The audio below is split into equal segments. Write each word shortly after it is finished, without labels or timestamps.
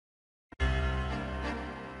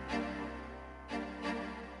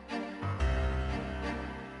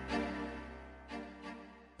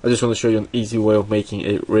I just want to show you an easy way of making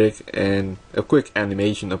a rig and a quick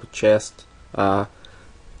animation of a chest. I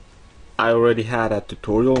already had a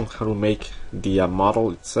tutorial on how to make the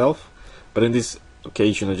model itself, but in this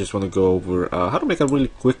occasion I just want to go over how to make a really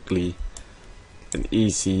quickly an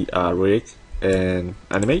easy rig and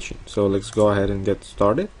animation. So let's go ahead and get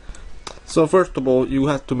started. So first of all, you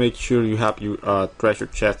have to make sure you have your treasure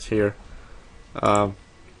chest here.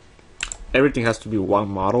 Everything has to be one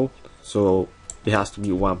model, so it has to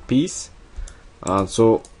be one piece.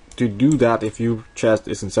 So to do that, if your chest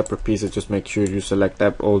is in separate pieces, just make sure you select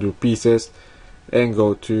all your pieces and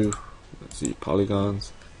go to, let's see,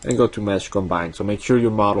 polygons, and go to mesh combine. So make sure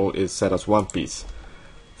your model is set as one piece.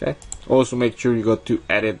 Okay. Also make sure you go to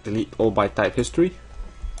edit, delete all by type history.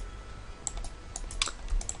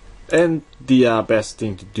 And the best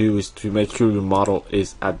thing to do is to make sure your model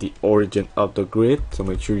is at the origin of the grid. So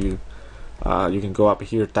make sure you can go up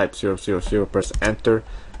here, type 000, press enter,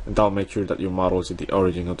 and that'll make sure that your model is at the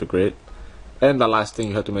origin of the grid. And the last thing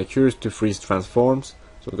you have to make sure is to freeze transforms.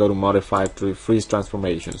 So go to modify to freeze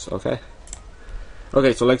transformations. Okay,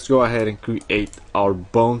 so let's go ahead and create our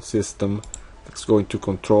bone system that's going to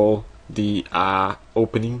control the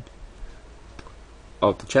opening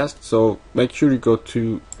of the chest. So make sure you go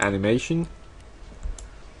to animation,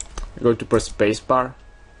 you're going to press spacebar,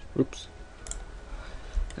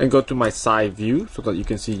 and go to my side view so that you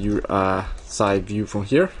can see your side view from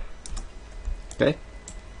here. Okay,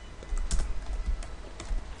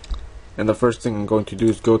 and the first thing I'm going to do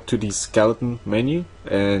is go to the skeleton menu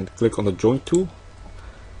and click on the joint tool,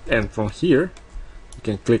 and from here you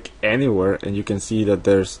can click anywhere and you can see that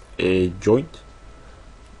there's a joint.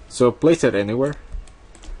 So place it anywhere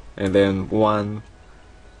and then one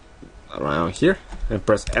around here and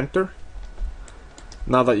press enter.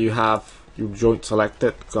 Now that you have your joint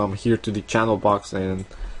selected, come here to the channel box and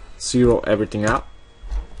zero everything out.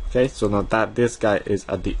 Okay, so now that this guy is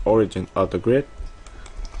at the origin of the grid,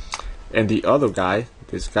 and the other guy,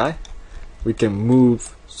 this guy, we can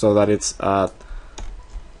move so that it's at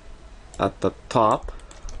the top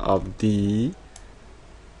of the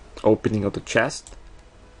opening of the chest.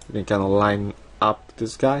 You can kind of line up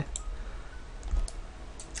this guy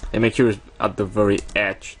and make sure it's at the very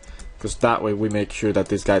edge, because that way we make sure that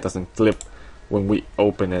this guy doesn't flip when we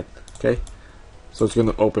open it. Okay, so it's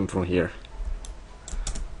going to open from here.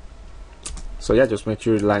 So yeah, just make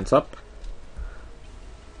sure it lines up.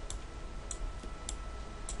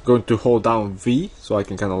 Going to hold down V so I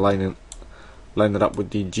can kind of line it up with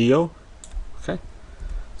the geo. Okay,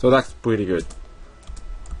 so that's pretty good.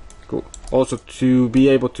 Cool. Also, to be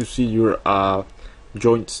able to see your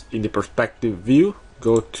joints in the perspective view,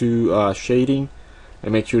 go to shading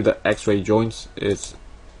and make sure that X-ray joints is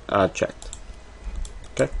checked.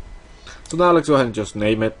 Okay, so now let's go ahead and just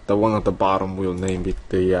name it. The one at the bottom, we'll name it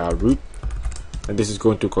the root, and this is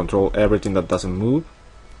going to control everything that doesn't move.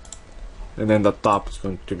 And then the top is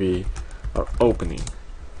going to be our opening.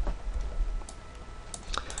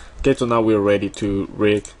 Okay, so now we're ready to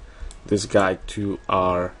rig this guy to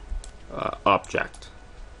our object.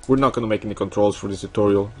 We're not going to make any controls for this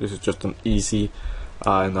tutorial. This is just an easy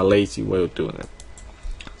and a lazy way of doing it.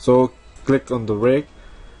 So click on the rig,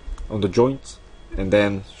 on the joints, and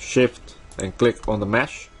then shift and click on the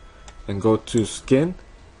mesh and go to skin,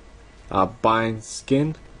 bind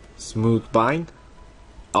skin, smooth bind,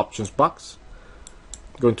 options box.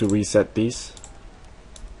 I'm going to reset these,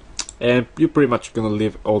 and you're pretty much going to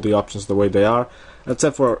leave all the options the way they are,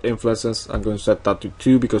 except for influences. I'm going to set that to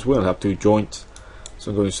 2 because we don't have 2 joints. So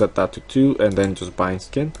I'm going to set that to 2 and then just bind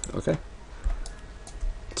skin. Okay,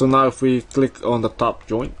 so now if we click on the top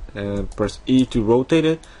joint and press E to rotate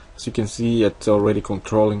it, as you can see, it's already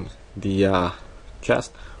controlling the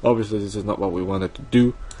chest. Obviously this is not what we wanted to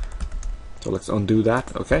do, so let's undo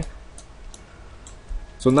that. Okay,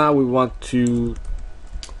 so now we want to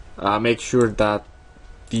make sure that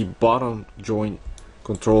the bottom joint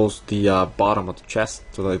controls the bottom of the chest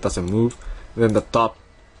so that it doesn't move, and then the top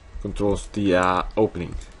controls the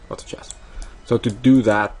opening of the chest. So to do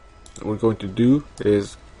that, what we're going to do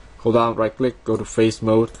is hold down, right click, go to face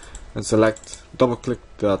mode, and select, double click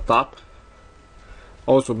the top.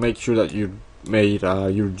 Also make sure that you made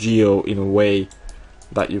your geo in a way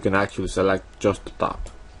that you can actually select just the top.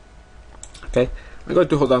 Okay, I'm going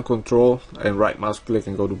to hold down control and right mouse click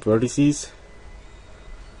and go to vertices.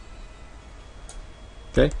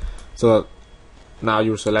 Okay, so now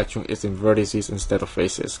your selection is in vertices instead of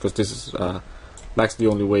faces, because this is that's the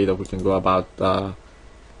only way that we can go about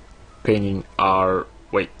painting our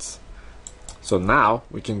weights. So now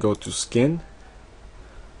we can go to skin,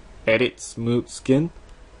 edit smooth skin,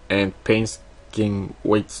 and paint skin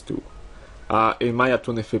weights tool. In Maya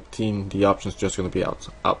 2015 the option is just going to be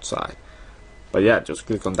outside, but yeah, just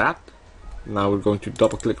click on that. Now we're going to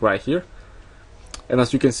double click right here, and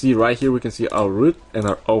as you can see right here, we can see our root and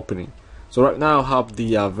our opening. So right now I have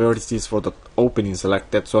the vertices for the opening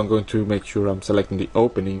selected, so I'm going to make sure I'm selecting the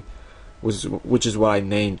opening, which is what I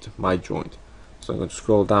named my joint. So I'm going to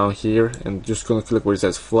scroll down here and just going to click where it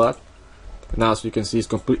says flood. Now as you can see, it's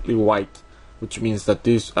completely white, which means that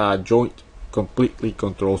this joint completely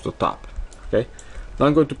controls the top. Okay, now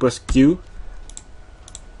I'm going to press Q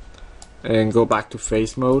and go back to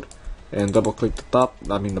face mode and double click the top,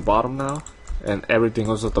 I mean the bottom now, and everything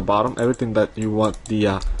else at the bottom, everything that you want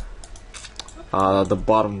the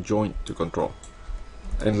bottom joint to control.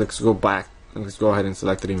 And let's go back and let's go ahead and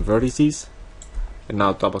select it in vertices, and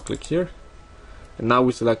now double click here, and now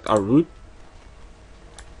we select our root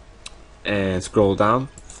and scroll down,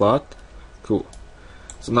 flood. Cool.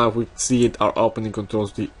 So now we see it, our opening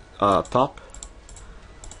controls the top.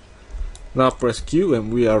 Now press Q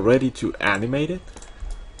and we are ready to animate it.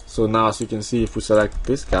 So now as you can see, if we select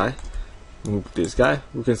this guy, move this guy,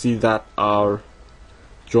 we can see that our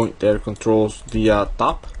joint there controls the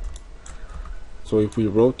top. So if we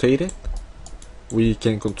rotate it, we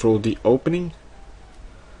can control the opening.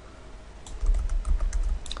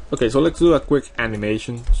 Okay, so let's do a quick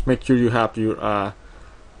animation. Just make sure you have your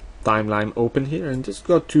timeline open here and just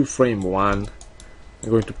go to frame 1. I'm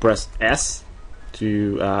going to press S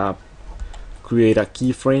to create a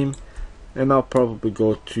keyframe, and I'll probably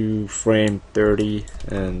go to frame 30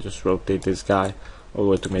 and just rotate this guy all the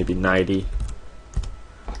way to maybe 90.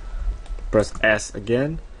 Press S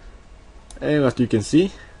again, and as you can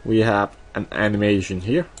see, we have an animation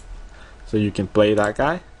here, so you can play that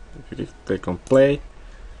guy if you click on play.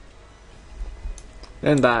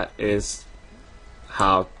 And that is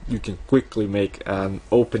how you can quickly make an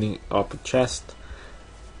opening of a chest.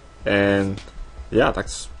 And yeah,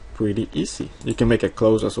 that's pretty easy. You can make it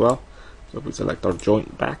close as well. So we select our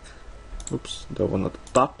joint back, oops, the one at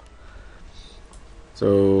the top.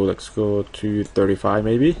 So let's go to 35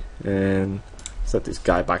 maybe, and set this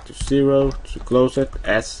guy back to 0 to close it,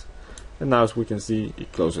 S, and now as we can see,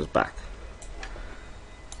 it closes back.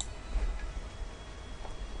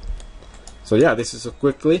 So yeah, this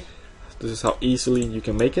is how easily you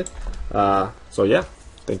can make it. So yeah,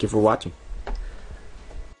 thank you for watching.